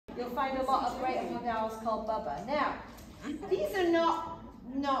you'll find a lot of great horned owls called Bubba. Now, these are not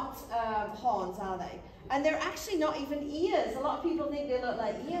horns, are they? And they're actually not even ears. A lot of people think they look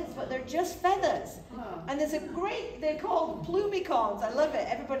like ears, but they're just feathers. And there's a great, they're called plumicorns. I love it.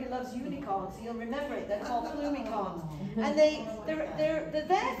 Everybody loves unicorns, so you'll remember it. They're called plumicorns. And they're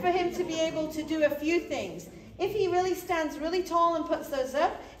there for him to be able to do a few things. If he really stands really tall and puts those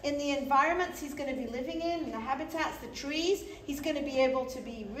up, in the environments he's going to be living in the habitats, the trees, he's going to be able to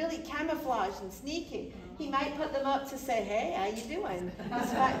be really camouflaged and sneaky. He might put them up to say, hey, how you doing?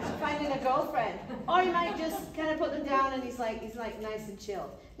 He's finding a girlfriend. Or he might just kind of put them down and he's like nice and chilled.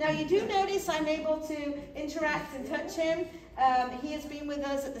 Now you do notice I'm able to interact and touch him. He has been with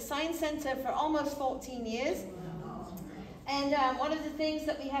us at the Science Center for almost 14 years. And one of the things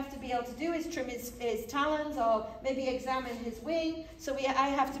that we have to be able to do is trim his talons or maybe examine his wing. So I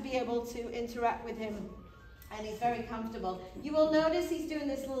have to be able to interact with him, and he's very comfortable. You will notice he's doing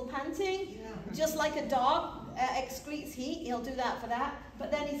this little panting, just like a dog excretes heat. He'll do that for that. But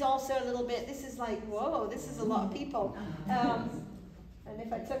then he's also a little bit, this is like, whoa, this is a lot of people. And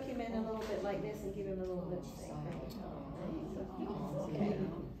if I tuck him in a little bit like this and give him a little bit okay.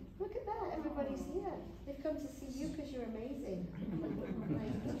 Look at that, everybody's here. They've come to see you because you're amazing.